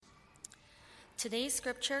Today's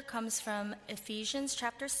scripture comes from Ephesians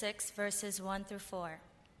chapter 6, verses 1 through 4.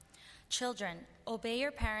 Children, obey your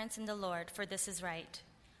parents in the Lord, for this is right.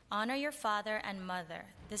 Honor your father and mother.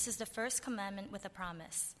 This is the first commandment with a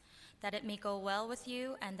promise, that it may go well with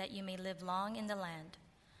you and that you may live long in the land.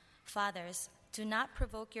 Fathers, do not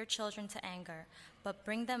provoke your children to anger, but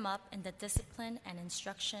bring them up in the discipline and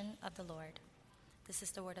instruction of the Lord. This is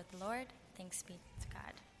the word of the Lord. Thanks be to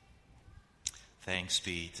God. Thanks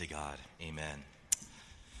be to God. Amen.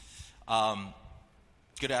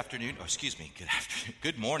 Good afternoon.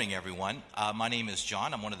 Good morning, everyone. My name is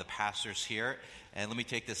John. I'm one of the pastors here. And let me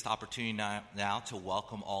take this opportunity now to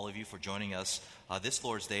welcome all of you for joining us this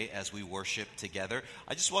Lord's Day as we worship together.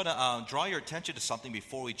 I just want to draw your attention to something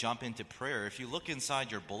before we jump into prayer. If you look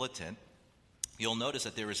inside your bulletin, you'll notice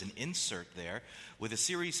that there is an insert there with a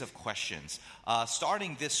series of questions.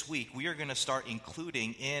 Starting this week, we are going to start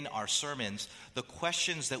including in our sermons the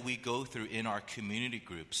questions that we go through in our community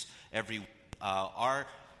groups every week. Our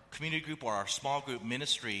community group or our small group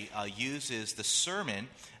ministry uses the sermon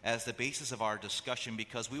as the basis of our discussion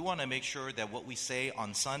because we want to make sure that what we say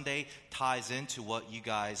on Sunday ties into what you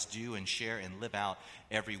guys do and share and live out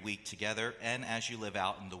every week together and as you live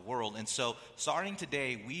out in the world. And so starting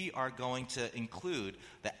today, we are going to include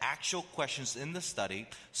the actual questions in the study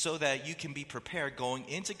so that you can be prepared going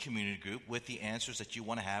into community group with the answers that you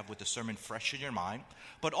want to have with the sermon fresh in your mind.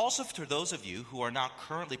 But also for those of you who are not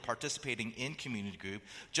currently participating in community group,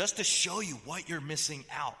 just to show you what you're missing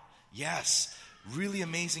out. Yes, really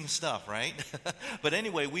amazing stuff, right? But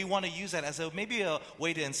anyway, we want to use that as maybe a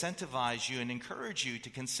way to incentivize you and encourage you to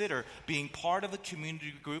consider being part of a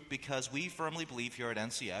community group because we firmly believe here at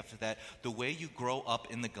NCF that the way you grow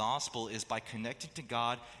up in the gospel is by connecting to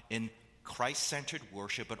God in Christ-centered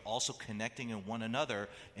worship, but also connecting in one another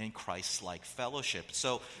in Christ-like fellowship.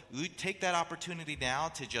 So we take that opportunity now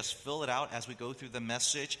to just fill it out as we go through the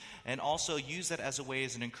message and also use that as a way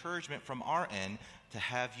as an encouragement from our end to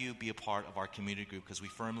have you be a part of our community group because we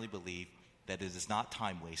firmly believe that it is not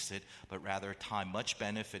time wasted, but rather time much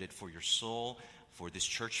benefited for your soul, for this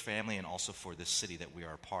church family, and also for this city that we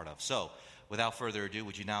are a part of. So without further ado,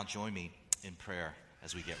 would you now join me in prayer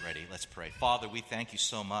as we get ready? Let's pray. Father, we thank you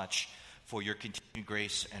so much for your continued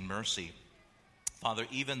grace and mercy. Father,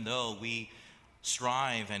 even though we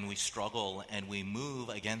strive and we struggle and we move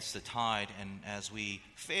against the tide, and as we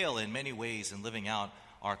fail in many ways in living out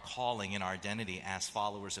our calling and our identity as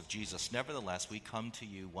followers of Jesus, nevertheless, we come to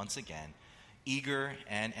you once again, eager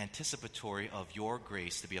and anticipatory of your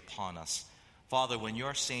grace to be upon us. Father, when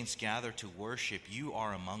your saints gather to worship, you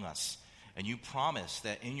are among us, and you promise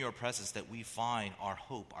that in your presence that we find our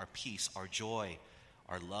hope, our peace, our joy,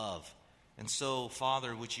 our love. And so,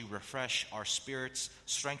 Father, would you refresh our spirits,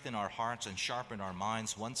 strengthen our hearts, and sharpen our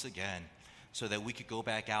minds once again so that we could go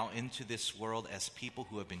back out into this world as people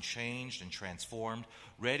who have been changed and transformed,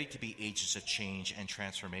 ready to be agents of change and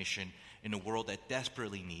transformation in a world that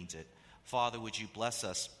desperately needs it. Father, would you bless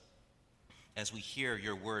us as we hear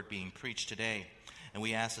your word being preached today? And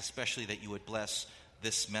we ask especially that you would bless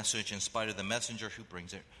this message in spite of the messenger who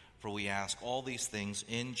brings it. For we ask all these things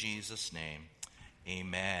in Jesus' name.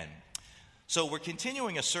 Amen. So we're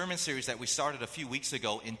continuing a sermon series that we started a few weeks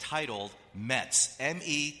ago entitled METS,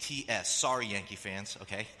 M-E-T-S. Sorry, Yankee fans,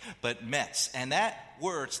 okay? But METS. And that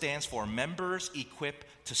word stands for Members Equipped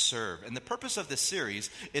to Serve. And the purpose of this series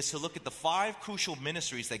is to look at the 5 crucial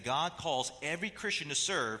ministries that God calls every Christian to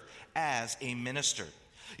serve as a minister.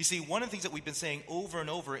 You see, one of the things that we've been saying over and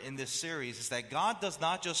over in this series is that God does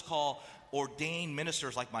not just call ordained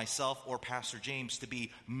ministers like myself or Pastor James to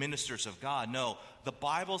be ministers of God. No, the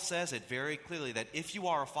Bible says it very clearly that if you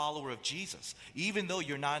are a follower of Jesus, even though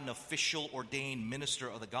you're not an official ordained minister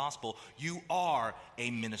of the gospel, you are a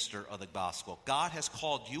minister of the gospel. God has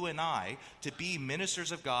called you and I to be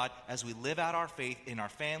ministers of God as we live out our faith in our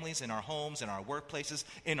families, in our homes, in our workplaces,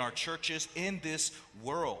 in our churches, in this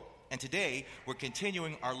world. And today, we're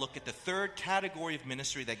continuing our look at the third category of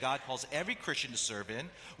ministry that God calls every Christian to serve in,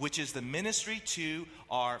 which is the ministry to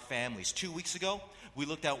our families. 2 weeks ago, we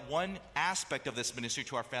looked at one aspect of this ministry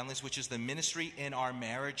to our families, which is the ministry in our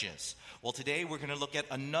marriages. Well, today, we're going to look at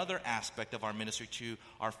another aspect of our ministry to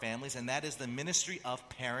our families, and that is the ministry of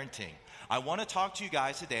parenting. I want to talk to you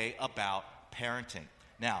guys today about parenting.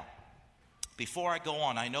 Now, before I go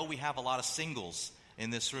on, I know we have a lot of singles in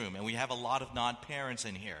this room, and we have a lot of non-parents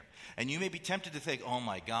in here. And you may be tempted to think, oh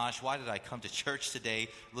my gosh, why did I come to church today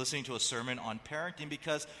listening to a sermon on parenting?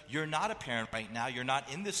 Because you're not a parent right now, you're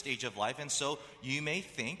not in this stage of life, and so you may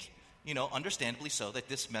think, understandably so, that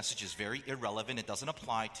this message is very irrelevant, it doesn't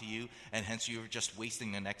apply to you, and hence you're just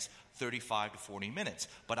wasting the next 35 to 40 minutes.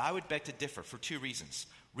 But I would beg to differ for two reasons.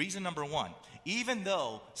 Reason number one, even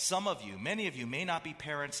though some of you, many of you may not be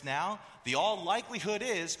parents now, the all likelihood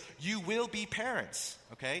is you will be parents,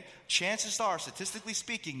 okay? Chances are, statistically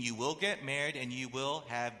speaking, you will get married and you will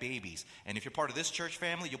have babies. And if you're part of this church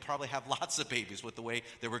family, you'll probably have lots of babies with the way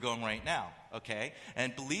that we're going right now, okay?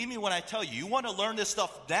 And believe me when I tell you, you want to learn this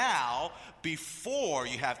stuff now before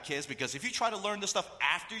you have kids, because if you try to learn this stuff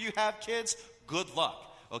after you have kids, good luck.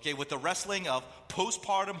 Okay, with the wrestling of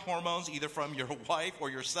postpartum hormones, either from your wife or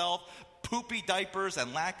yourself, poopy diapers,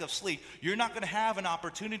 and lack of sleep, you're not going to have an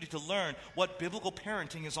opportunity to learn what biblical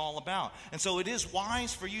parenting is all about. And so it is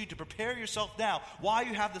wise for you to prepare yourself now while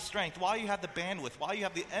you have the strength, while you have the bandwidth, while you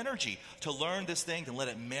have the energy to learn this thing, to let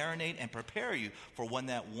it marinate and prepare you for when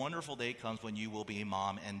that wonderful day comes when you will be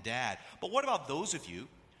mom and dad. But what about those of you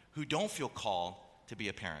who don't feel called to be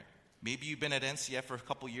a parent? Maybe you've been at NCF for a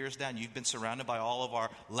couple years now, and you've been surrounded by all of our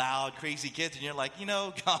loud, crazy kids, and you're like,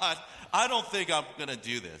 God, I don't think I'm going to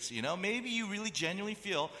do this. Maybe you really genuinely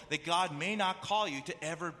feel that God may not call you to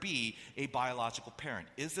ever be a biological parent.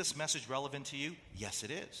 Is this message relevant to you? Yes, it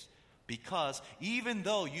is. Because even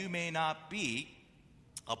though you may not be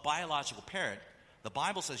a biological parent, the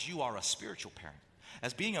Bible says you are a spiritual parent.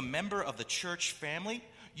 As being a member of the church family,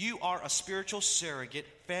 you are a spiritual surrogate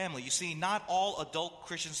family. You see, not all adult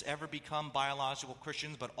Christians ever become biological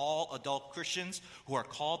Christians, but all adult Christians who are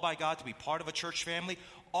called by God to be part of a church family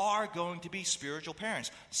are going to be spiritual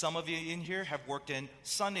parents. Some of you in here have worked in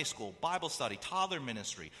Sunday school, Bible study, toddler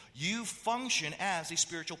ministry. You function as a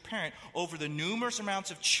spiritual parent over the numerous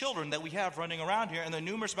amounts of children that we have running around here and the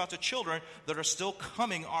numerous amounts of children that are still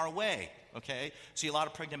coming our way. Okay? See a lot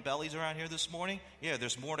of pregnant bellies around here this morning? Yeah,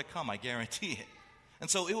 there's more to come, I guarantee it. And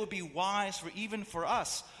so it would be wise even for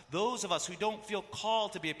us, those of us who don't feel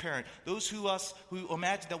called to be a parent, those who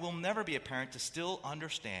imagine that we'll never be a parent, to still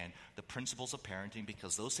understand the principles of parenting,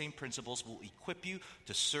 because those same principles will equip you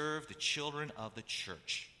to serve the children of the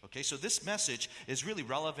church. Okay, so this message is really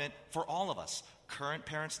relevant for all of us. Current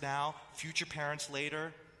parents now, future parents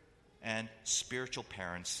later, and spiritual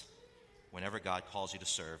parents whenever God calls you to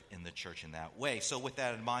serve in the church in that way. So with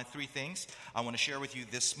that in mind, three things I want to share with you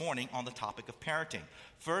this morning on the topic of parenting.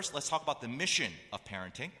 First, let's talk about the mission of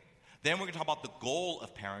parenting. Then we're going to talk about the goal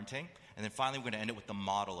of parenting. And then finally, we're going to end it with the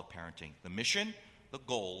model of parenting. The mission, the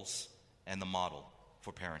goals, and the model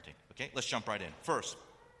for parenting. Okay, let's jump right in. First,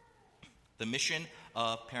 the mission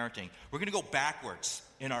of parenting. We're going to go backwards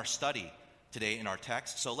in our study today in our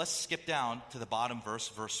text. So let's skip down to the bottom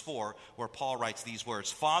verse 4, where Paul writes these words.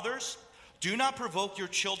 Fathers, do not provoke your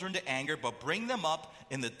children to anger, but bring them up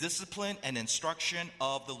in the discipline and instruction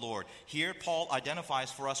of the Lord. Here, Paul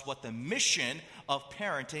identifies for us what the mission of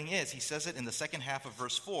parenting is. He says it in the second half of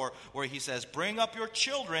verse 4, where he says, bring up your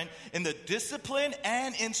children in the discipline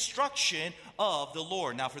and instruction of the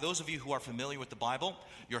Lord. Now, for those of you who are familiar with the Bible,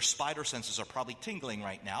 your spider senses are probably tingling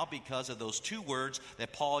right now because of those two words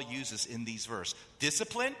that Paul uses in these verses,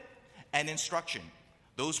 discipline and instruction.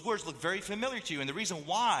 Those words look very familiar to you, and the reason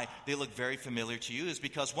why they look very familiar to you is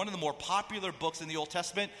because one of the more popular books in the Old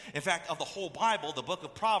Testament, in fact, of the whole Bible, the book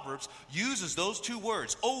of Proverbs, uses those two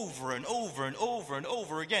words over and over and over and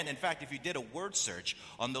over again. In fact, if you did a word search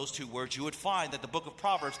on those two words, you would find that the book of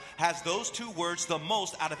Proverbs has those two words the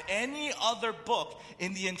most out of any other book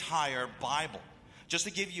in the entire Bible. Just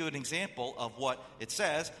to give you an example of what it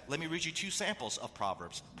says, let me read you two samples of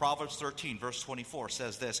Proverbs. Proverbs 13, verse 24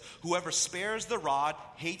 says this, whoever spares the rod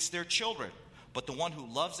hates their children, but the one who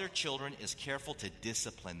loves their children is careful to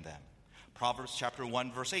discipline them. Proverbs chapter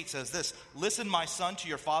 1, verse 8 says this, listen, my son, to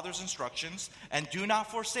your father's instructions, and do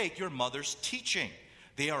not forsake your mother's teaching.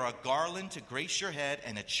 They are a garland to grace your head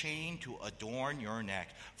and a chain to adorn your neck.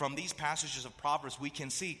 From these passages of Proverbs, we can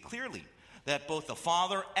see clearly that both the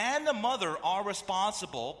father and the mother are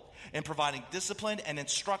responsible in providing discipline and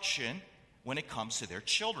instruction when it comes to their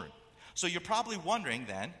children. So you're probably wondering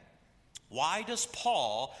then, why does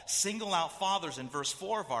Paul single out fathers in verse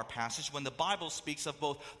 4 of our passage when the Bible speaks of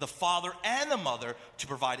both the father and the mother to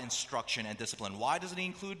provide instruction and discipline? Why doesn't he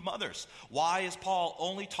include mothers? Why is Paul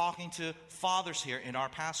only talking to fathers here in our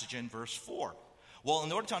passage in verse 4? Well,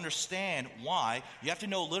 in order to understand why, you have to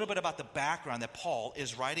know a little bit about the background that Paul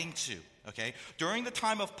is writing to. Okay? During the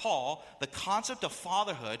time of Paul, the concept of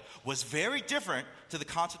fatherhood was very different to the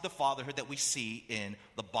concept of fatherhood that we see in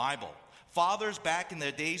the Bible. Fathers back in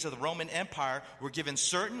the days of the Roman Empire were given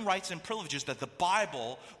certain rights and privileges that the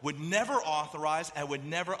Bible would never authorize and would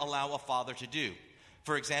never allow a father to do.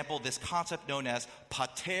 For example, this concept known as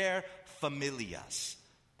pater familias.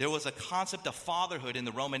 There was a concept of fatherhood in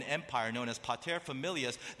the Roman Empire known as pater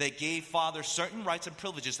familias that gave fathers certain rights and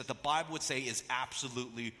privileges that the Bible would say is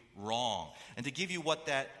absolutely wrong. And to give you what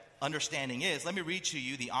that understanding is, let me read to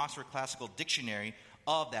you the Oxford Classical Dictionary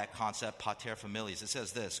of that concept, pater familias. It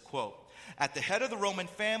says this, quote, "At the head of the Roman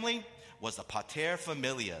family was the pater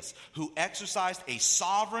familias, who exercised a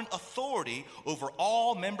sovereign authority over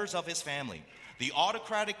all members of his family. The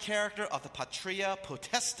autocratic character of the patria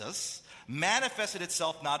potestas manifested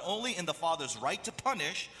itself not only in the father's right to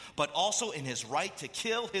punish, but also in his right to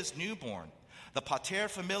kill his newborn. The pater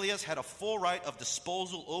familias had a full right of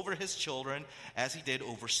disposal over his children as he did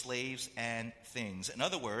over slaves and things." In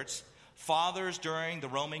other words, fathers during the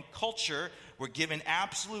Roman culture were given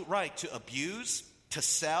absolute right to abuse, to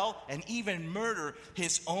sell, and even murder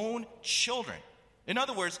his own children. In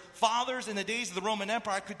other words, fathers in the days of the Roman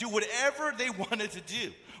Empire could do whatever they wanted to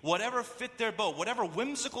do, whatever fit their boat, whatever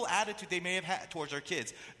whimsical attitude they may have had towards their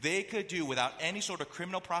kids, they could do without any sort of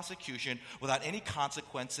criminal prosecution, without any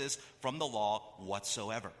consequences from the law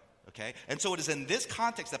whatsoever. Okay? And so it is in this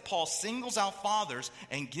context that Paul singles out fathers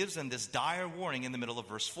and gives them this dire warning in the middle of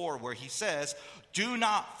verse 4, where he says, "Do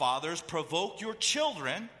not, fathers, provoke your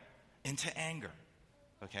children into anger."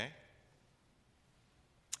 Okay?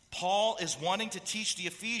 Paul is wanting to teach the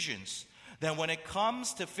Ephesians that when it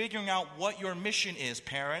comes to figuring out what your mission is,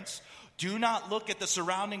 parents, do not look at the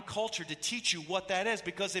surrounding culture to teach you what that is,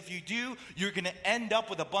 because if you do, you're going to end up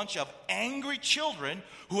with a bunch of angry children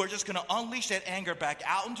who are just going to unleash that anger back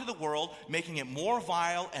out into the world, making it more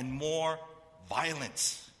vile and more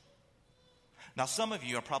violent. Now, some of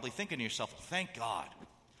you are probably thinking to yourself, thank God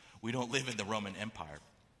we don't live in the Roman Empire.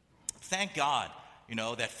 Thank God,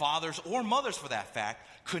 that fathers or mothers, for that fact,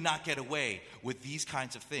 could not get away with these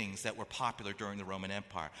kinds of things that were popular during the Roman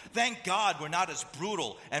Empire. Thank God we're not as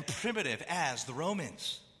brutal and primitive as the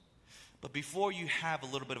Romans. But before you have a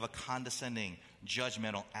little bit of a condescending,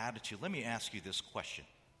 judgmental attitude, let me ask you this question.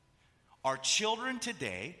 Are children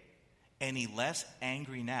today any less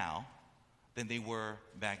angry now than they were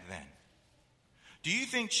back then? Do you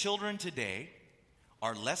think children today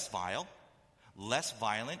are less vile, less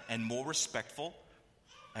violent, and more respectful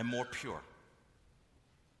and more pure?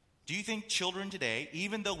 Do you think children today,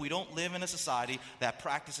 even though we don't live in a society that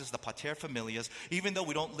practices the pater familias, even though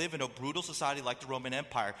we don't live in a brutal society like the Roman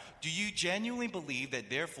Empire, do you genuinely believe that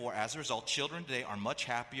therefore, as a result, children today are much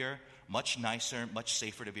happier, much nicer, much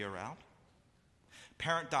safer to be around?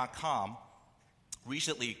 Parent.com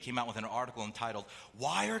recently came out with an article entitled,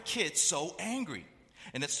 "Why Are Kids So Angry?"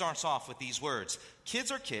 And it starts off with these words: "Kids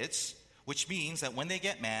are kids, which means that when they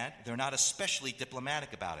get mad, they're not especially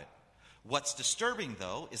diplomatic about it. What's disturbing,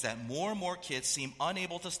 though, is that more and more kids seem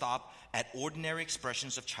unable to stop at ordinary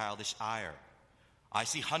expressions of childish ire. I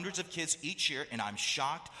see hundreds of kids each year, and I'm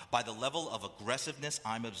shocked by the level of aggressiveness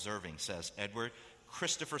I'm observing," says Edward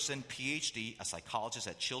Christopherson, Ph.D., a psychologist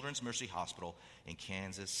at Children's Mercy Hospital in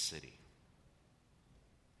Kansas City.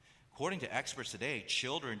 According to experts today,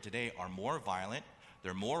 children today are more violent,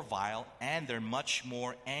 they're more vile, and they're much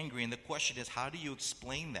more angry. And the question is, how do you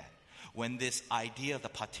explain that when this idea of the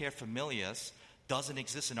pater familias doesn't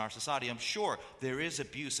exist in our society? I'm sure there is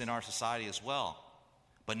abuse in our society as well,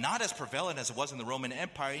 but not as prevalent as it was in the Roman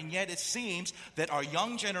Empire. And yet it seems that our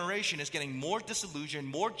young generation is getting more disillusioned,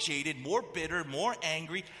 more jaded, more bitter, more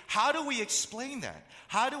angry. How do we explain that?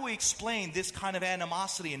 How do we explain this kind of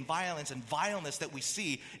animosity and violence and vileness that we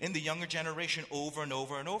see in the younger generation over and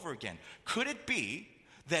over and over again? Could it be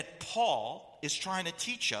that Paul is trying to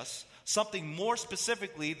teach us something more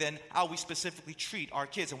specifically than how we specifically treat our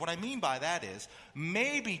kids? And what I mean by that is,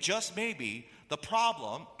 maybe, just maybe, the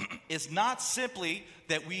problem is not simply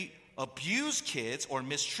that we abuse kids or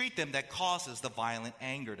mistreat them that causes the violent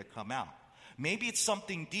anger to come out. Maybe it's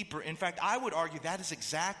something deeper. In fact, I would argue that is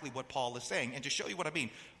exactly what Paul is saying. And to show you what I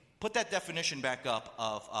mean, put that definition back up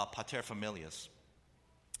of pater familias.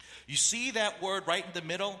 You see that word right in the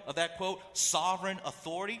middle of that quote, sovereign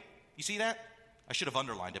authority? You see that? I should have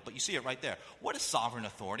underlined it, but you see it right there. What is sovereign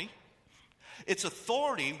authority? It's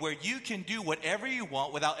authority where you can do whatever you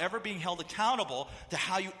want without ever being held accountable to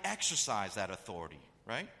how you exercise that authority,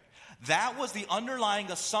 right? That was the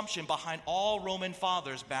underlying assumption behind all Roman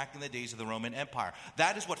fathers back in the days of the Roman Empire.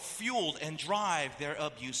 That is what fueled and drive their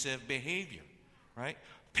abusive behavior, right?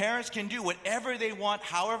 Parents can do whatever they want,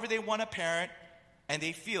 however they want to parent, and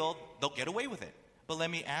they feel they'll get away with it. But let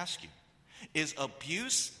me ask you, is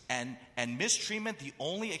abuse and mistreatment the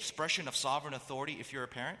only expression of sovereign authority if you're a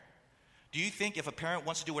parent? Do you think if a parent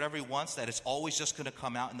wants to do whatever he wants, that it's always just going to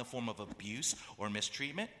come out in the form of abuse or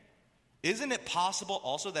mistreatment? Isn't it possible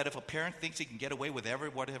also that if a parent thinks he can get away with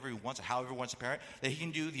whatever he wants, however he wants to parent, that he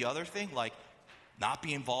can do the other thing, like not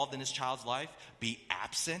be involved in his child's life, be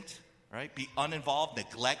absent, right? Be uninvolved,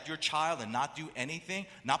 neglect your child and not do anything,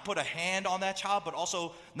 not put a hand on that child, but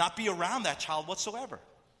also not be around that child whatsoever.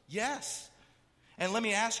 Yes. And let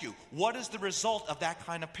me ask you, what is the result of that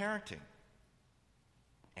kind of parenting?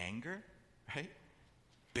 Anger, right?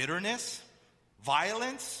 Bitterness,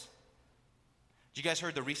 violence. You guys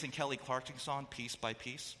heard the recent Kelly Clarkson song, Piece by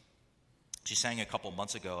Piece? She sang a couple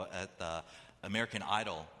months ago at the American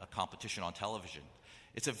Idol, a competition on television.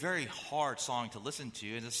 It's a very hard song to listen to.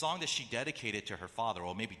 It's a song that she dedicated to her father.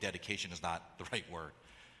 Well, maybe dedication is not the right word.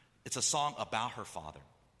 It's a song about her father.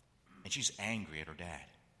 And she's angry at her dad.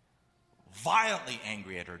 Violently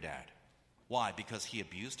angry at her dad. Why? Because he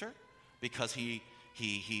abused her? Because he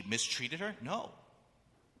mistreated her? No.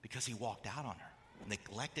 Because he walked out on her,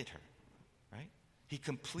 neglected her, right? He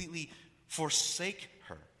completely forsake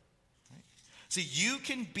her. Right? See, you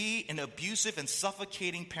can be an abusive and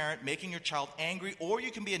suffocating parent, making your child angry, or you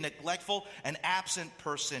can be a neglectful and absent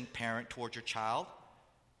parent towards your child,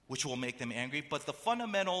 which will make them angry. But the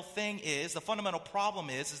fundamental problem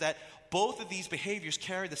is that both of these behaviors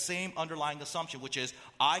carry the same underlying assumption, which is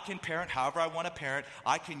I can parent however I want to parent.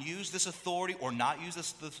 I can use this authority or not use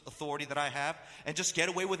this authority that I have and just get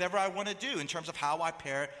away with whatever I want to do in terms of how I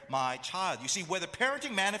parent my child. You see, whether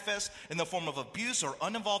parenting manifests in the form of abuse or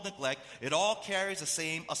uninvolved neglect, it all carries the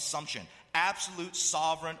same assumption, absolute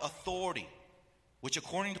sovereign authority, which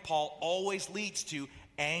according to Paul always leads to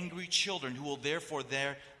angry children who will therefore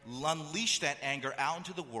unleash that anger out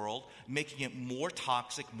into the world, making it more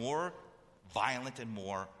toxic, more violent, and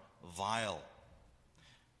more vile.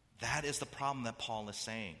 That is the problem that Paul is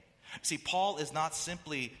saying. See, Paul is not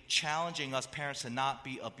simply challenging us parents to not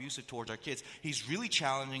be abusive towards our kids. He's really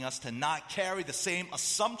challenging us to not carry the same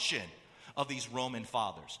assumption of these Roman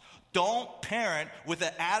fathers. Don't parent with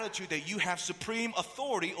an attitude that you have supreme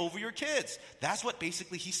authority over your kids. That's what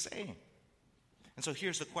basically he's saying. And so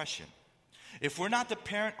here's the question. If we're not to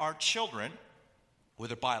parent our children,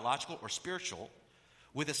 whether biological or spiritual,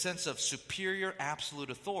 with a sense of superior absolute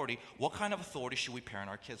authority, what kind of authority should we parent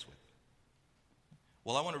our kids with?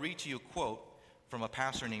 Well, I want to read to you a quote from a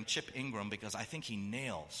pastor named Chip Ingram because I think he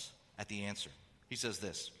nails at the answer. He says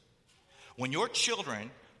this: when your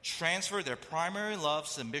children transfer their primary love,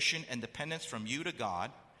 submission, and dependence from you to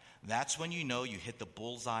God, that's when you know you hit the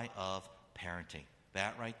bullseye of parenting.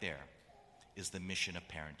 That right there is the mission of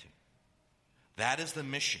parenting. That is the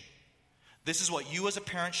mission. This is what you as a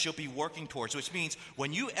parent should be working towards, which means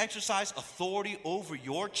when you exercise authority over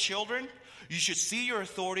your children, you should see your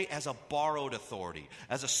authority as a borrowed authority,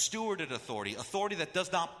 as a stewarded authority, authority that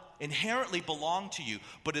does not inherently belong to you,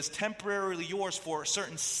 but is temporarily yours for a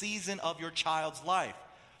certain season of your child's life,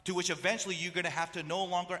 to which eventually you're going to have to no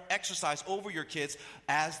longer exercise over your kids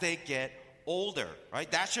as they get older, right?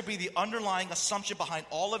 That should be the underlying assumption behind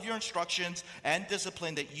all of your instructions and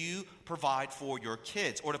discipline that you provide for your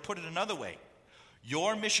kids. Or to put it another way,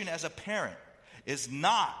 your mission as a parent is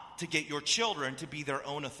not to get your children to be their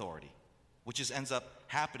own authority, which ends up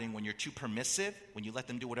happening when you're too permissive, when you let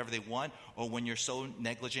them do whatever they want, or when you're so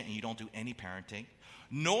negligent and you don't do any parenting.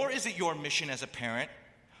 Nor is it your mission as a parent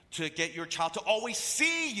to get your child to always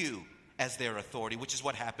see you as their authority, which is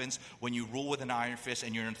what happens when you rule with an iron fist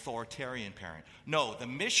and you're an authoritarian parent. No, the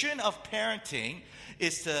mission of parenting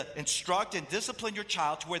is to instruct and discipline your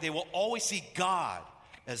child to where they will always see God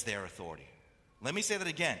as their authority. Let me say that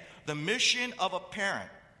again. The mission of a parent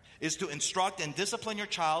is to instruct and discipline your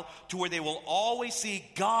child to where they will always see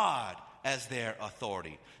God as their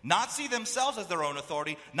authority. Not see themselves as their own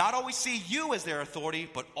authority, not always see you as their authority,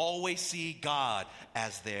 but always see God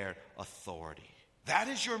as their authority. That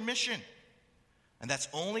is your mission. And that's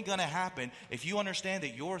only going to happen if you understand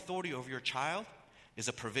that your authority over your child is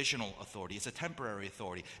a provisional authority. It's a temporary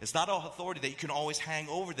authority. It's not an authority that you can always hang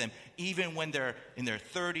over them, even when they're in their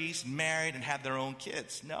 30s, married, and have their own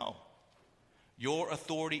kids. No. Your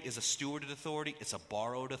authority is a stewarded authority. It's a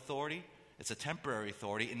borrowed authority. It's a temporary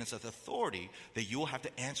authority. And it's an authority that you will have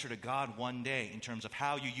to answer to God one day in terms of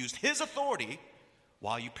how you used His authority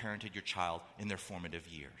while you parented your child in their formative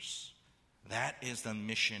years. That is the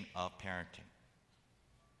mission of parenting.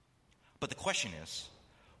 But the question is,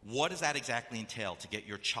 what does that exactly entail to get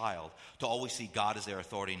your child to always see God as their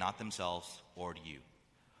authority, not themselves or you?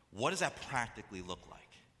 What does that practically look like?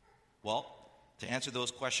 Well, to answer those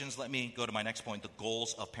questions, let me go to my next point, the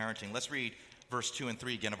goals of parenting. Let's read verse 2 and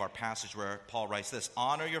 3 again of our passage where Paul writes this: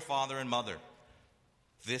 honor your father and mother.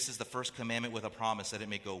 This is the first commandment with a promise that it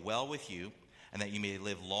may go well with you and that you may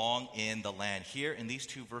live long in the land. Here in these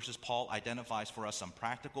two verses, Paul identifies for us some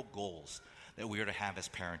practical goals that we are to have as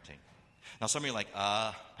parenting. Now, some of you are like,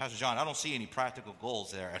 Pastor John, I don't see any practical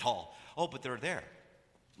goals there at all. Oh, but they're there.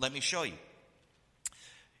 Let me show you.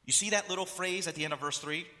 You see that little phrase at the end of verse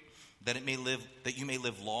 3? That you may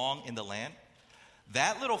live long in the land?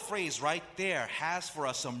 That little phrase right there has for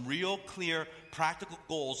us some real clear practical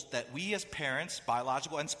goals that we as parents,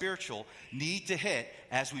 biological and spiritual, need to hit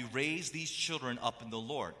as we raise these children up in the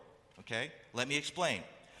Lord. Okay? Let me explain.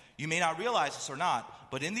 You may not realize this or not,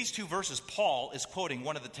 but in these two verses, Paul is quoting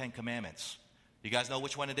one of the 10 commandments. You guys know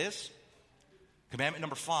which one it is? Commandment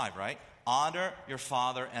number 5, right? Honor your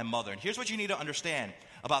father and mother. And here's what you need to understand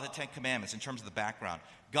about the 10 commandments in terms of the background.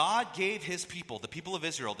 God gave his people, the people of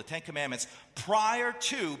Israel, the 10 commandments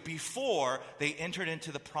before they entered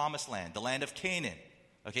into the promised land, the land of Canaan.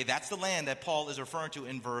 Okay, that's the land that Paul is referring to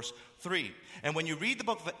in verse 3. And when you read the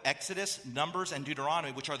book of Exodus, Numbers, and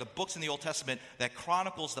Deuteronomy, which are the books in the Old Testament that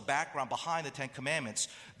chronicles the background behind the 10 commandments,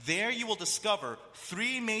 there you will discover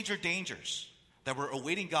 3 major dangers that were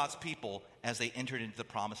awaiting God's people as they entered into the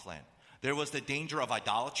promised land. There was the danger of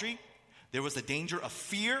idolatry, there was the danger of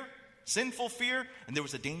fear, sinful fear, and there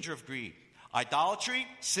was the danger of greed. Idolatry,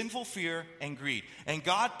 sinful fear, and greed. And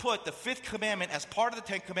God put the 5th commandment as part of the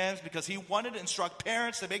 10 commandments because he wanted to instruct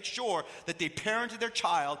parents to make sure that they parented their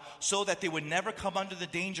child so that they would never come under the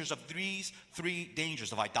dangers of these 3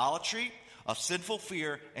 dangers of idolatry, of sinful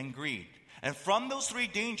fear, and greed. And from those 3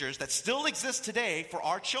 dangers that still exist today for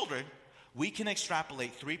our children, we can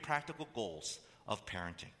extrapolate 3 practical goals of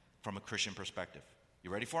parenting from a Christian perspective. You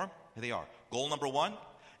ready for them? Here they are. Goal number 1,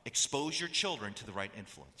 expose your children to the right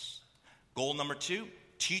influence. Goal number 2,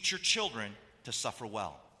 teach your children to suffer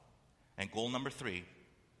well. And goal number 3,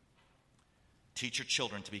 teach your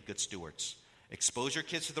children to be good stewards. Expose your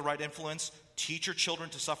kids to the right influence, teach your children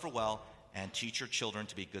to suffer well, and teach your children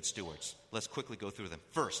to be good stewards. Let's quickly go through them.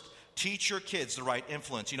 First, teach your kids the right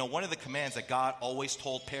influence. You know, one of the commands that God always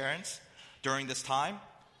told parents during this time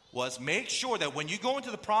was make sure that when you go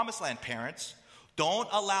into the promised land, parents, don't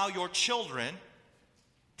allow your children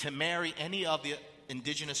to marry any of the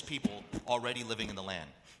indigenous people already living in the land.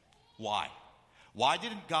 Why? Why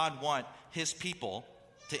didn't God want his people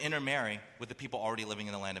to intermarry with the people already living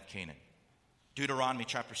in the land of Canaan? Deuteronomy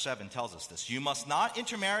chapter 7 tells us this. You must not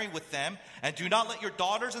intermarry with them, and do not let your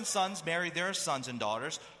daughters and sons marry their sons and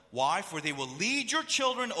daughters. Why? For they will lead your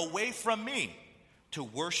children away from me to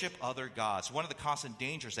worship other gods. One of the constant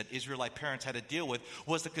dangers that Israelite parents had to deal with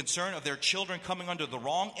was the concern of their children coming under the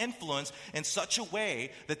wrong influence in such a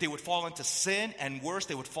way that they would fall into sin, and worse,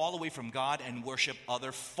 they would fall away from God and worship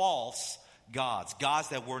other false gods, gods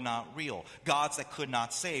that were not real, gods that could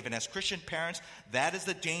not save. And as Christian parents, that is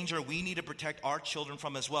the danger we need to protect our children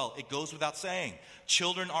from as well. It goes without saying.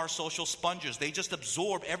 Children are social sponges. They just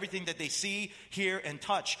absorb everything that they see, hear, and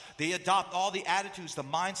touch. They adopt all the attitudes, the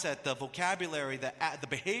mindset, the vocabulary, the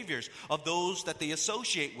behaviors of those that they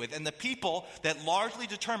associate with. And the people that largely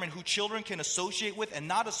determine who children can associate with and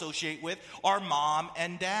not associate with are mom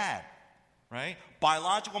and dad. Right?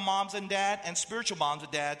 Biological moms and dad and spiritual moms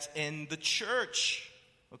and dads in the church.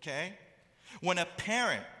 Okay? When a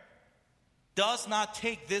parent does not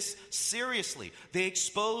take this seriously, they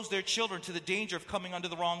expose their children to the danger of coming under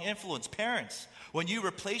the wrong influence. Parents, when you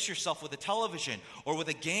replace yourself with a television or with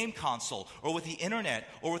a game console or with the internet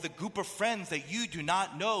or with a group of friends that you do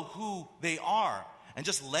not know who they are, and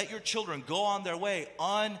just let your children go on their way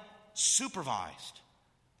unsupervised,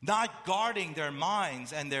 not guarding their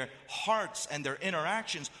minds and their hearts and their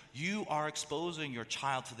interactions, you are exposing your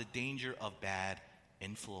child to the danger of bad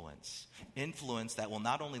influence. Influence that will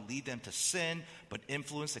not only lead them to sin, but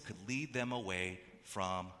influence that could lead them away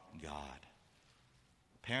from God.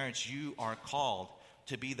 Parents, you are called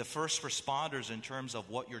to be the first responders in terms of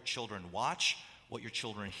what your children watch, what your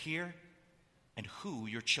children hear, and who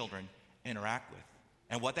your children interact with.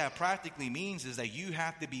 And what that practically means is that you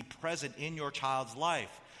have to be present in your child's life.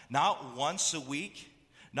 Not once a week,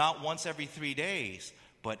 not once every 3 days,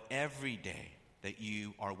 but every day that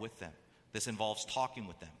you are with them. This involves talking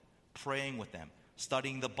with them, praying with them,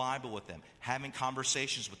 studying the Bible with them, having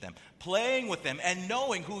conversations with them, playing with them, and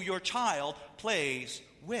knowing who your child plays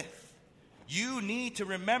with. You need to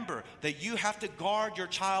remember that you have to guard your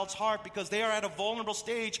child's heart because they are at a vulnerable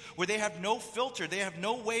stage where they have no filter. They have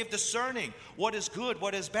no way of discerning what is good,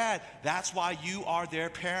 what is bad. That's why you are their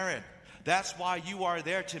parent. That's why you are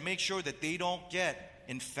there to make sure that they don't get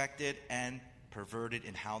infected and perverted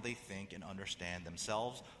in how they think and understand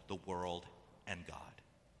themselves, the world, and God.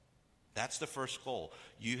 That's the first goal.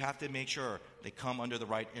 You have to make sure they come under the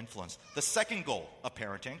right influence. The second goal of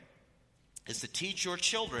parenting is to teach your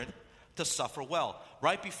children to suffer well.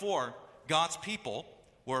 Right before God's people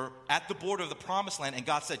were at the border of the promised land and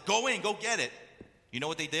God said, go in, go get it. You know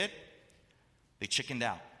what they did? They chickened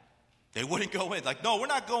out. They wouldn't go in. Like, no, we're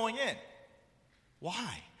not going in.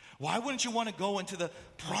 Why? Why wouldn't you want to go into the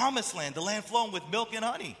promised land, the land flowing with milk and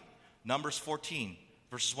honey? Numbers 14,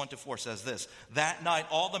 verses 1 to 4 says this. That night,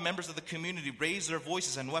 all the members of the community raised their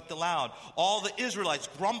voices and wept aloud. All the Israelites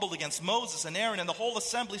grumbled against Moses and Aaron, and the whole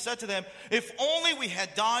assembly said to them, if only we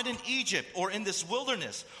had died in Egypt or in this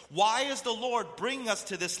wilderness. Why is the Lord bringing us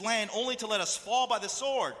to this land only to let us fall by the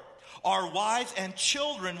sword? Our wives and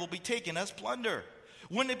children will be taken as plunder.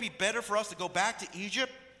 Wouldn't it be better for us to go back to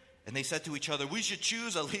Egypt? And they said to each other, we should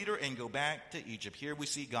choose a leader and go back to Egypt. Here we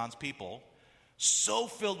see God's people so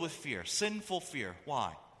filled with fear, sinful fear.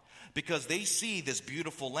 Why? Because they see this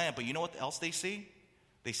beautiful land, but you know what else they see?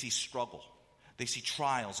 They see struggle. They see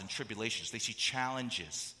trials and tribulations. They see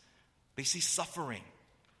challenges. They see suffering,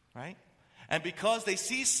 right? And because they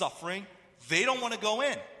see suffering, they don't want to go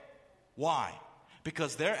in. Why?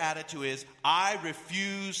 Because their attitude is, I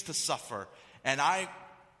refuse to suffer, and I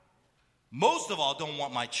most of all don't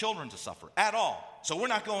want my children to suffer at all. So we're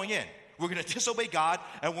not going in. We're going to disobey God,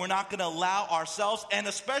 and we're not going to allow ourselves, and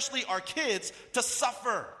especially our kids, to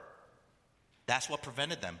suffer. That's what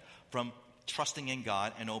prevented them from trusting in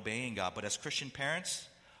God and obeying God. But as Christian parents,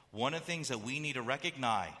 one of the things that we need to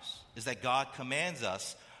recognize is that God commands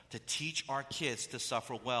us to teach our kids to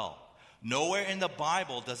suffer well. Nowhere in the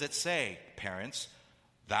Bible does it say, parents,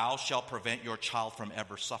 thou shalt prevent your child from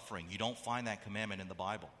ever suffering. You don't find that commandment in the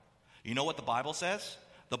Bible. You know what the Bible says?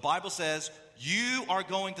 The Bible says you are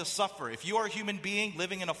going to suffer. If you are a human being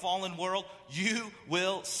living in a fallen world, you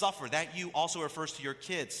will suffer. That you also refers to your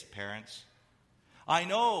kids, parents. I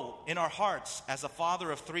know in our hearts, as a father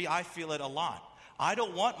of 3, I feel it a lot. I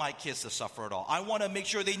don't want my kids to suffer at all. I want to make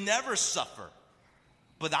sure they never suffer.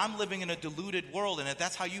 But I'm living in a deluded world, and if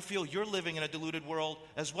that's how you feel, you're living in a deluded world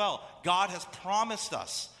as well. God has promised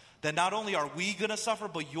us that not only are we going to suffer,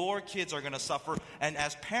 but your kids are going to suffer. And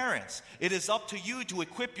as parents, it is up to you to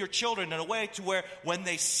equip your children in a way to where when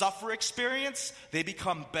they suffer experience, they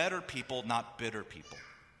become better people, not bitter people.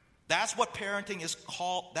 That's what parenting is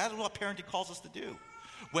called. That is what parenting calls us to do.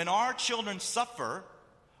 When our children suffer,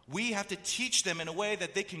 we have to teach them in a way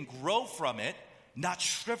that they can grow from it, not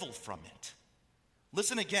shrivel from it.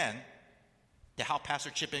 Listen again to how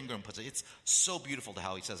Pastor Chip Ingram puts it. It's so beautiful to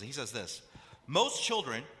how he says it. He says this: most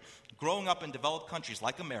children growing up in developed countries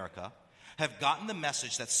like America have gotten the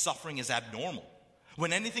message that suffering is abnormal.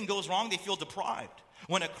 When anything goes wrong, they feel deprived.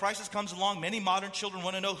 When a crisis comes along, many modern children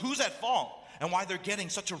want to know who's at fault and why they're getting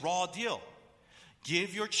such a raw deal.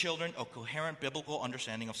 Give your children a coherent biblical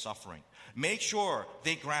understanding of suffering. Make sure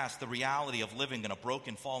they grasp the reality of living in a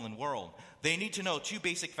broken, fallen world. They need to know 2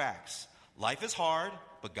 basic facts. Life is hard,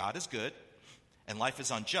 but God is good. And life is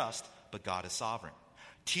unjust, but God is sovereign.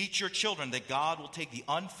 Teach your children that God will take the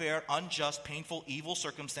unfair, unjust, painful, evil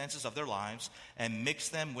circumstances of their lives and mix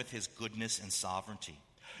them with his goodness and sovereignty.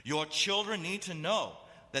 Your children need to know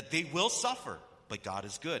that they will suffer, but God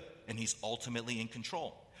is good, and he's ultimately in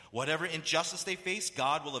control. Whatever injustice they face,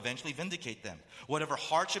 God will eventually vindicate them. Whatever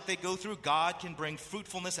hardship they go through, God can bring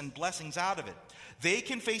fruitfulness and blessings out of it. They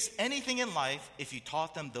can face anything in life if you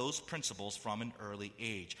taught them those principles from an early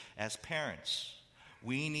age. As parents,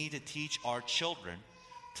 we need to teach our children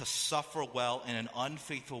to suffer well in an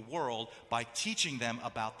unfaithful world by teaching them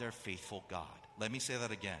about their faithful God. Let me say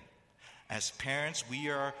that again. As parents, we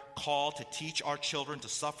are called to teach our children to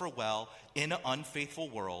suffer well in an unfaithful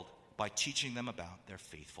world by teaching them about their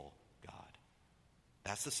faithful God.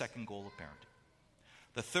 That's the second goal of parenting.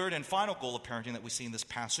 The third and final goal of parenting that we see in this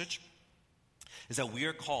passage is that we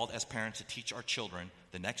are called as parents to teach our children,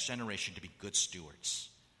 the next generation, to be good stewards.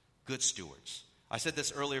 Good stewards. I said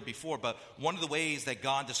this earlier before, but one of the ways that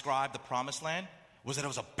God described the promised land was that it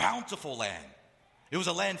was a bountiful land. It was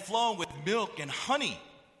a land flowing with milk and honey,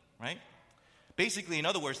 right? Basically, in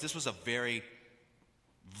other words, this was a very,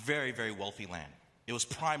 very, very wealthy land. It was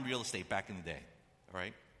prime real estate back in the day,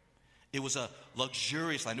 right? It was a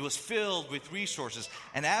luxurious land. It was filled with resources.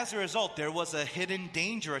 And as a result, there was a hidden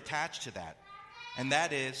danger attached to that. And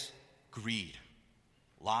that is greed.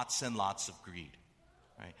 Lots and lots of greed.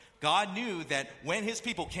 Right? God knew that when his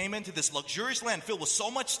people came into this luxurious land filled with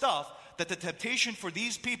so much stuff, that the temptation for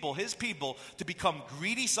these people, his people, to become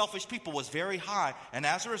greedy, selfish people was very high. And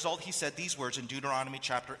as a result, he said these words in Deuteronomy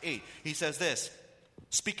chapter 8. He says this,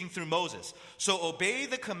 speaking through Moses: so obey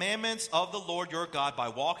the commandments of the Lord your God by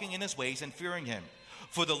walking in his ways and fearing him.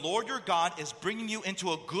 For the Lord your God is bringing you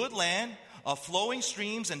into a good land, of flowing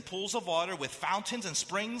streams and pools of water with fountains and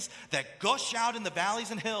springs that gush out in the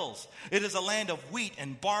valleys and hills. It is a land of wheat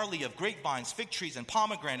and barley, of grapevines, fig trees, and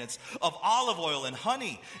pomegranates, of olive oil and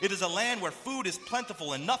honey. It is a land where food is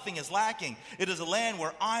plentiful and nothing is lacking. It is a land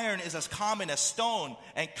where iron is as common as stone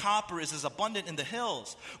and copper is as abundant in the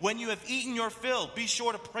hills. When you have eaten your fill, be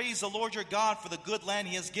sure to praise the Lord your God for the good land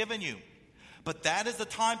he has given you. But that is the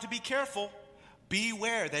time to be careful.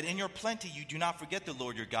 Beware that in your plenty you do not forget the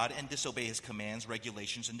Lord your God and disobey his commands,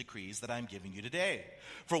 regulations, and decrees that I am giving you today.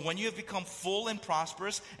 For when you have become full and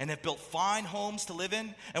prosperous and have built fine homes to live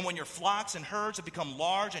in, and when your flocks and herds have become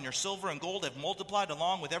large and your silver and gold have multiplied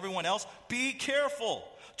along with everyone else, be careful.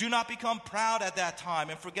 Do not become proud at that time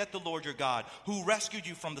and forget the Lord your God, who rescued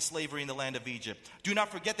you from the slavery in the land of Egypt. Do not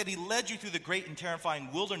forget that he led you through the great and terrifying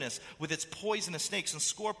wilderness with its poisonous snakes and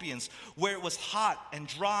scorpions, where it was hot and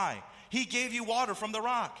dry. He gave you water from the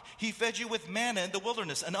rock. He fed you with manna in the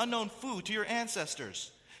wilderness, an unknown food to your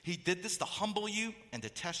ancestors. He did this to humble you and to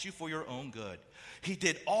test you for your own good. He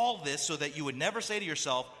did all this so that you would never say to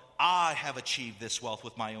yourself, I have achieved this wealth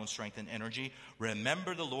with my own strength and energy.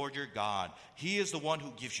 Remember the Lord your God. He is the one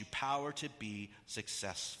who gives you power to be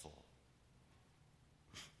successful.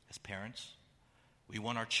 As parents, we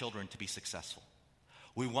want our children to be successful.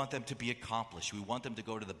 We want them to be accomplished. We want them to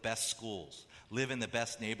go to the best schools, live in the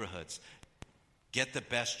best neighborhoods, get the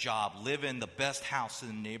best job, live in the best house in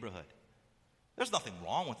the neighborhood. There's nothing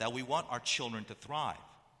wrong with that. We want our children to thrive.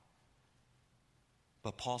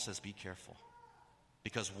 But Paul says, be careful.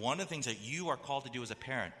 Because one of the things that you are called to do as a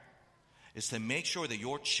parent is to make sure that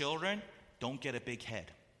your children don't get a big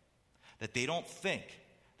head. That they don't think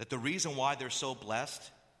that the reason why they're so blessed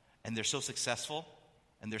and they're so successful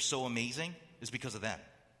and they're so amazing is because of them.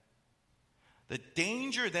 The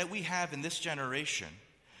danger that we have in this generation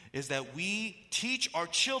is that we teach our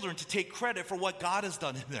children to take credit for what God has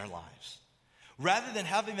done in their lives, rather than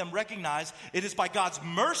having them recognize it is by God's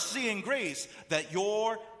mercy and grace that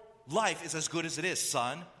your life is as good as it is,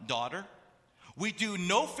 son, daughter. We do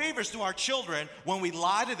no favors to our children when we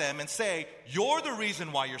lie to them and say, you're the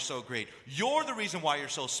reason why you're so great. You're the reason why you're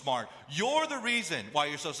so smart. You're the reason why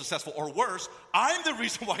you're so successful. Or worse, I'm the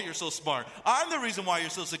reason why you're so smart. I'm the reason why you're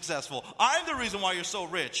so successful. I'm the reason why you're so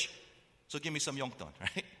rich. So give me some yongdon,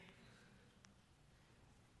 right?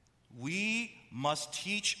 We must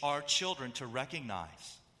teach our children to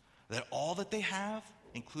recognize that all that they have,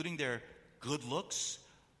 including their good looks,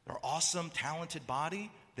 their awesome, talented body,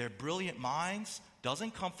 their brilliant minds,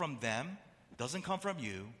 doesn't come from them, doesn't come from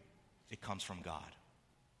you, it comes from God.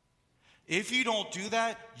 If you don't do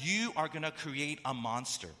that, you are going to create a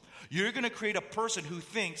monster. You're going to create a person who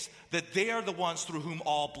thinks that they are the ones through whom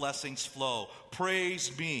all blessings flow.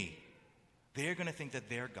 Praise me. They're going to think that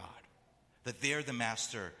they're God, that they're the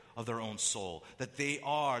master of their own soul, that they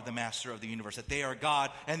are the master of the universe, that they are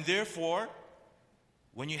God. And therefore,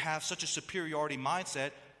 when you have such a superiority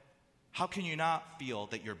mindset, how can you not feel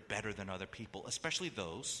that you're better than other people, especially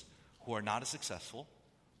those who are not as successful,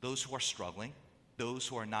 those who are struggling, those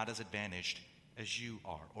who are not as advantaged as you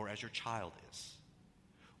are or as your child is?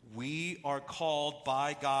 We are called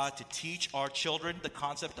by God to teach our children the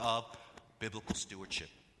concept of biblical stewardship.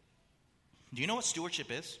 Do you know what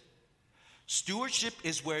stewardship is? Stewardship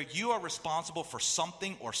is where you are responsible for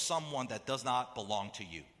something or someone that does not belong to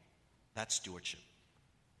you. That's stewardship.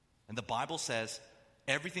 And the Bible says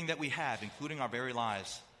everything that we have, including our very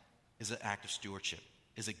lives, is an act of stewardship,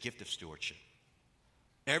 is a gift of stewardship.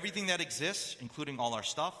 Everything that exists, including all our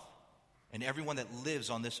stuff, and everyone that lives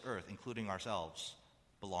on this earth, including ourselves,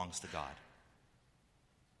 belongs to God.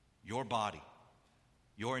 Your body,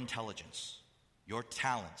 your intelligence, your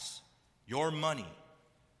talents, your money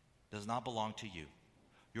does not belong to you.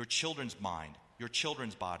 Your children's mind, your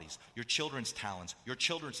children's bodies, your children's talents, your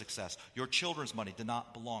children's success, your children's money do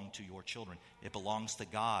not belong to your children. It belongs to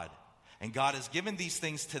God. And God has given these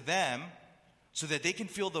things to them so that they can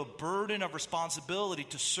feel the burden of responsibility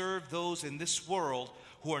to serve those in this world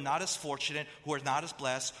who are not as fortunate, who are not as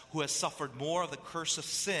blessed, who has suffered more of the curse of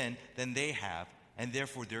sin than they have, and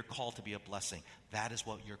therefore they're called to be a blessing. That is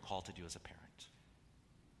what you're called to do as a parent.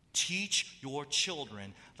 Teach your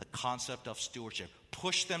children the concept of stewardship.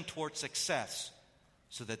 Push them towards success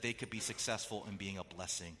so that they could be successful in being a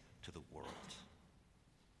blessing to the world.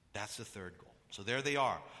 That's the third goal. So there they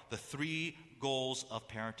are, the 3 goals of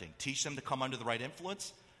parenting. Teach them to come under the right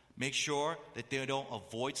influence. Make sure that they don't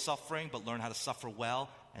avoid suffering, but learn how to suffer well.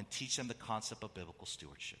 And teach them the concept of biblical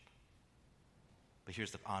stewardship. But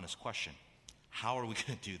here's the honest question. How are we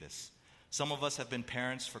going to do this? Some of us have been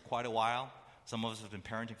parents for quite a while. Some of us have been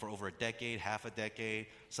parenting for over a decade, half a decade.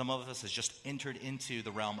 Some of us has just entered into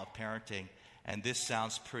the realm of parenting. And this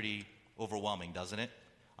sounds pretty overwhelming, doesn't it?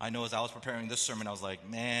 I know as I was preparing this sermon, I was like,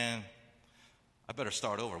 man, I better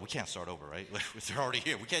start over. We can't start over, right? They're already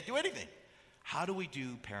here. We can't do anything. How do we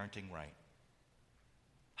do parenting right?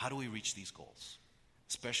 How do we reach these goals?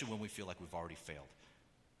 Especially when we feel like we've already failed.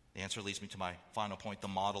 The answer leads me to my final point, the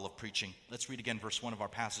model of preaching. Let's read again verse 1 of our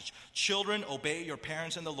passage. Children, obey your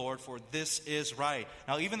parents in the Lord, for this is right.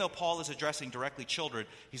 Now, even though Paul is addressing directly children,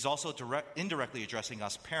 he's also indirectly addressing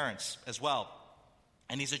us parents as well.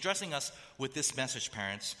 And he's addressing us with this message,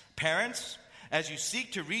 parents. Parents, as you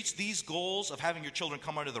seek to reach these goals of having your children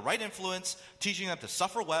come under the right influence, teaching them to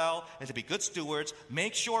suffer well and to be good stewards,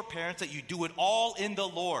 make sure, parents, that you do it all in the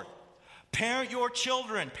Lord. Parent your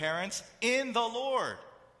children, parents, in the Lord.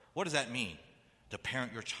 What does that mean, to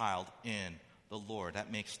parent your child in the Lord?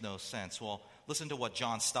 That makes no sense. Well, listen to what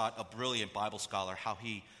John Stott, a brilliant Bible scholar, how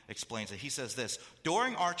he explains it. He says this: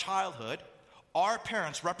 during our childhood, our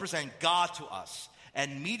parents represent God to us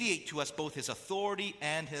and mediate to us both his authority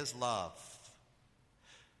and his love.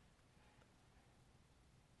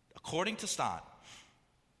 According to Stott,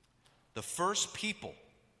 the first people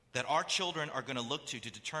that our children are going to look to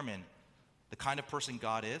determine the kind of person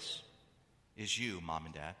God is you, mom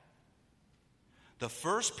and dad. The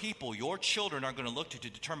first people your children are going to look to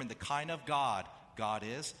determine the kind of God God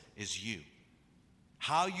is you.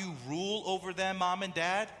 How you rule over them, mom and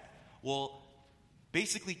dad, will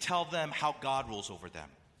basically tell them how God rules over them.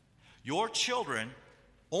 Your children,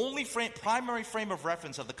 primary frame of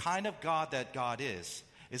reference of the kind of God that God is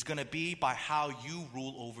going to be by how you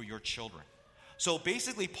rule over your children. So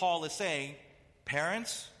basically, Paul is saying,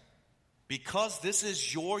 parents, because this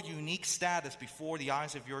is your unique status before the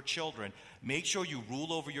eyes of your children, make sure you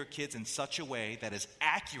rule over your kids in such a way that is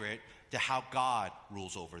accurate to how God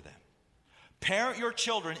rules over them. Parent your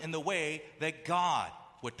children in the way that God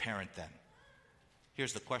would parent them.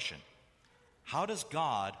 Here's the question: how does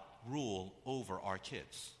God rule over our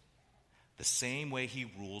kids? The same way he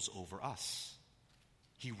rules over us.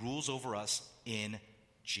 He rules over us in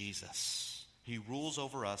Jesus. He rules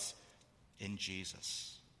over us in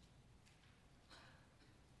Jesus.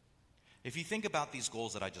 If you think about these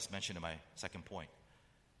goals that I just mentioned in my second point,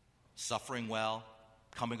 suffering well,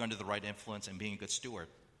 coming under the right influence, and being a good steward.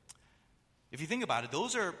 If you think about it,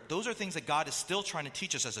 those are things that God is still trying to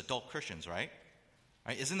teach us as adult Christians, right?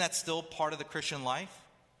 Isn't that still part of the Christian life?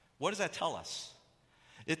 What does that tell us?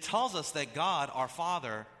 It tells us that God, our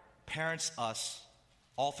Father, parents us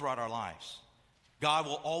all throughout our lives. God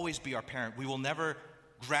will always be our parent. We will never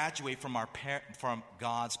graduate from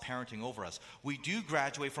God's parenting over us. We do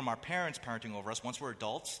graduate from our parents' parenting over us once we're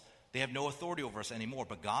adults. They have no authority over us anymore,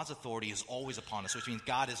 but God's authority is always upon us, which means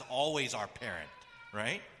God is always our parent,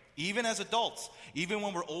 right? Even as adults, even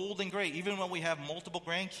when we're old and gray, even when we have multiple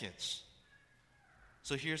grandkids.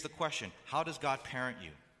 So here's the question: how does God parent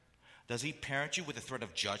you? Does he parent you with a threat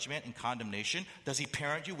of judgment and condemnation? Does he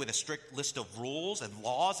parent you with a strict list of rules and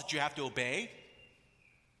laws that you have to obey?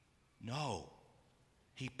 No.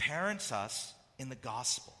 He parents us in the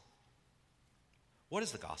gospel. What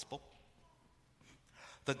is the gospel?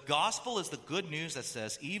 The gospel is the good news that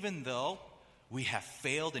says even though we have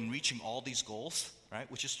failed in reaching all these goals,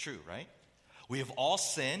 right, which is true, right? We have all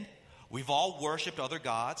sinned. We've all worshipped other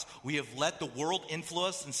gods. We have let the world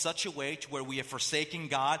influence us in such a way to where we have forsaken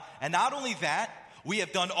God. And not only that, we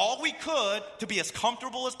have done all we could to be as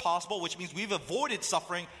comfortable as possible, which means we've avoided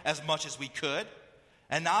suffering as much as we could.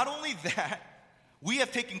 And not only that, we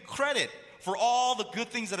have taken credit for all the good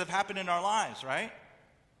things that have happened in our lives, right?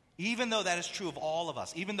 Even though that is true of all of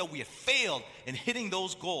us, even though we have failed in hitting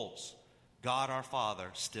those goals, God our Father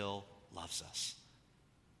still loves us.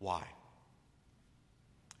 Why?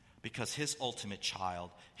 Because his ultimate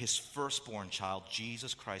child, his firstborn child,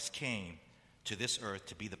 Jesus Christ, came to this earth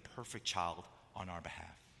to be the perfect child on our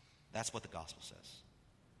behalf. That's what the gospel says.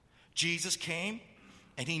 Jesus came,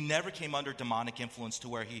 and he never came under demonic influence to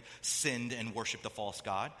where he sinned and worshiped a false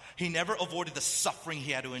god. He never avoided the suffering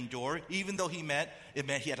he had to endure, even though it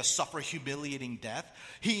meant he had to suffer a humiliating death.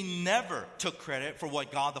 He never took credit for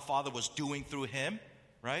what God the Father was doing through him.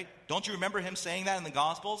 Right? Don't you remember him saying that in the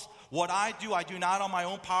Gospels? What I do not on my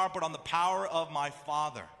own power, but on the power of my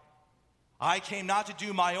Father. I came not to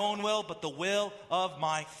do my own will, but the will of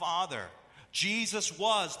my Father. Jesus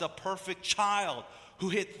was the perfect child who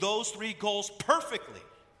hit those three goals perfectly.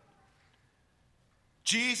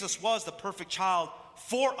 Jesus was the perfect child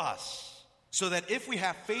for us, so that if we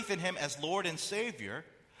have faith in him as Lord and Savior,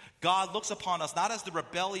 God looks upon us not as the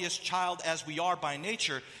rebellious child as we are by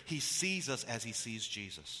nature. He sees us as he sees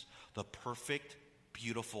Jesus, the perfect,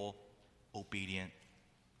 beautiful, obedient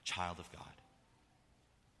child of God.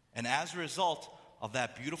 And as a result of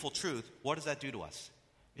that beautiful truth, what does that do to us?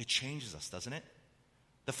 It changes us, doesn't it?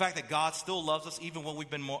 The fact that God still loves us even when we've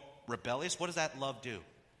been more rebellious, what does that love do?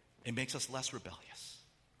 It makes us less rebellious,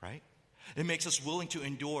 right? It makes us willing to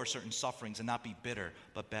endure certain sufferings and not be bitter,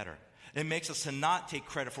 but better. It makes us to not take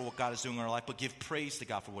credit for what God is doing in our life, but give praise to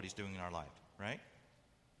God for what he's doing in our life, right?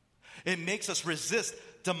 It makes us resist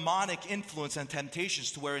demonic influence and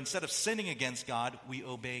temptations to where instead of sinning against God, we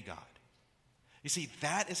obey God. You see,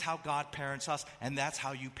 that is how God parents us, and that's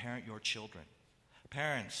how you parent your children.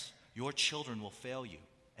 Parents, your children will fail you,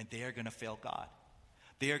 and they are going to fail God.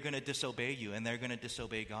 They are going to disobey you, and they're going to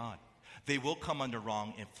disobey God. They will come under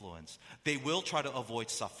wrong influence. They will try to avoid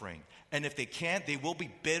suffering. And if they can't, they will be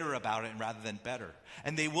bitter about it rather than better.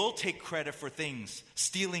 And they will take credit for things,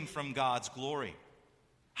 stealing from God's glory.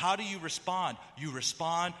 How do you respond? You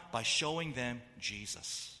respond by showing them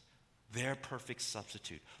Jesus, their perfect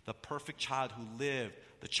substitute, the perfect child who lived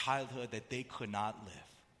the childhood that they could not live,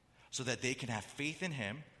 so that they can have faith in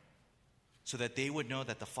him, so that they would know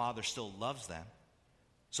that the Father still loves them.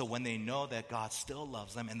 So when they know that God still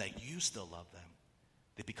loves them and that you still love them,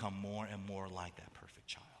 they become more and more like that perfect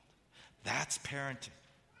child. That's parenting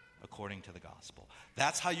according to the gospel.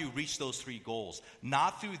 That's how you reach those three goals.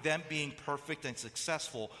 Not through them being perfect and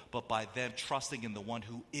successful, but by them trusting in the one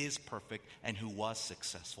who is perfect and who was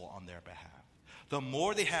successful on their behalf. The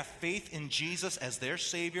more they have faith in Jesus as their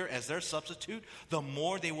Savior, as their substitute, the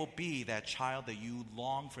more they will be that child that you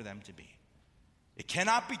long for them to be. It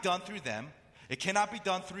cannot be done through them. It cannot be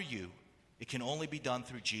done through you. It can only be done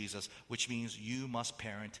through Jesus, which means you must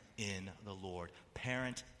parent in the Lord.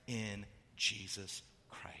 Parent in Jesus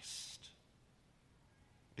Christ.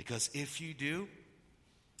 Because if you do,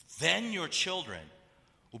 then your children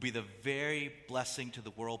will be the very blessing to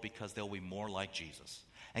the world because they'll be more like Jesus.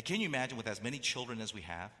 And can you imagine with as many children as we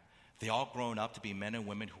have, they all grown up to be men and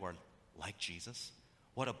women who are like Jesus?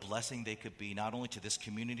 What a blessing they could be, not only to this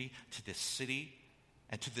community, to this city,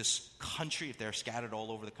 and to this country if they're scattered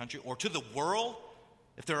all over the country, or to the world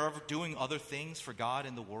if they're ever doing other things for God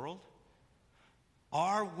in the world.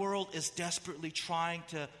 Our world is desperately trying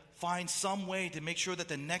to find some way to make sure that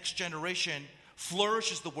the next generation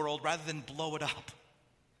flourishes the world rather than blow it up.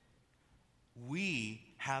 We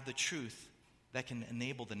have the truth that can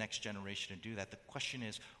enable the next generation to do that. The question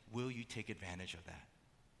is, will you take advantage of that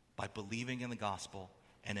by believing in the gospel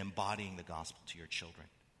and embodying the gospel to your children,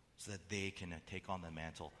 so that they can take on the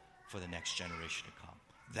mantle for the next generation to come?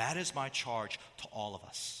 That is my charge to all of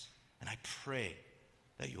us. And I pray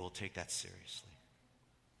that you will take that seriously.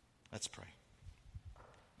 Let's pray.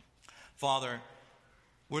 Father,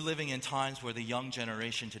 we're living in times where the young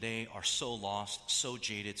generation today are so lost, so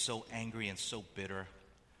jaded, so angry, and so bitter.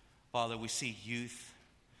 Father, we see youth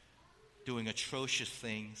doing atrocious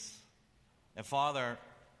things. And Father,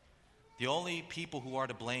 the only people who are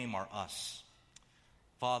to blame are us.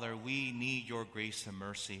 Father, we need your grace and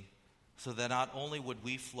mercy so that not only would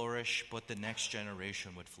we flourish, but the next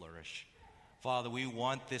generation would flourish. Father, we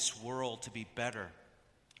want this world to be better.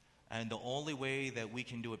 And the only way that we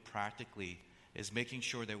can do it practically is making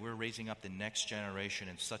sure that we're raising up the next generation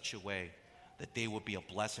in such a way that they will be a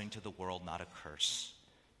blessing to the world, not a curse.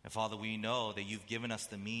 And Father, we know that you've given us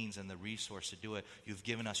the means and the resource to do it. You've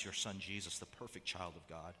given us your Son, Jesus, the perfect child of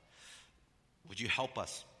God. Would you help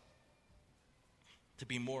us to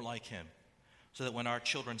be more like him, so that when our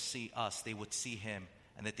children see us, they would see him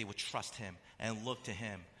and that they would trust him and look to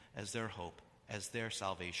him as their hope, as their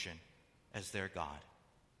salvation, as their God,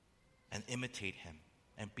 and imitate him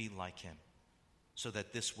and be like him, so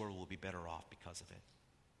that this world will be better off because of it.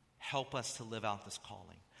 Help us to live out this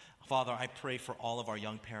calling. Father, I pray for all of our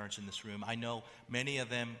young parents in this room. I know many of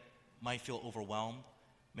them might feel overwhelmed.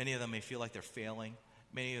 Many of them may feel like they're failing.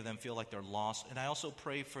 Many of them feel like they're lost. And I also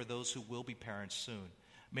pray for those who will be parents soon.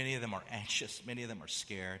 Many of them are anxious. Many of them are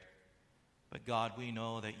scared. But God, we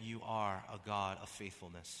know that you are a God of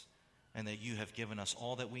faithfulness, and that you have given us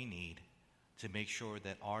all that we need to make sure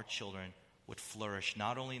that our children would flourish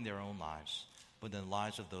not only in their own lives, but in the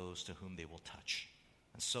lives of those to whom they will touch.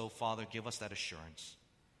 And so, Father, give us that assurance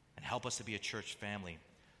and help us to be a church family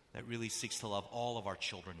that really seeks to love all of our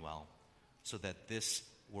children well, so that this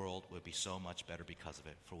world would be so much better because of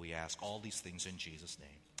it. For we ask all these things in Jesus' name.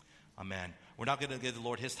 Amen. We're not going to give the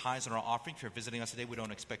Lord his tithes and our offering. If you're visiting us today, we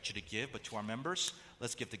don't expect you to give, but to our members,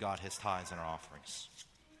 let's give to God his tithes and our offerings.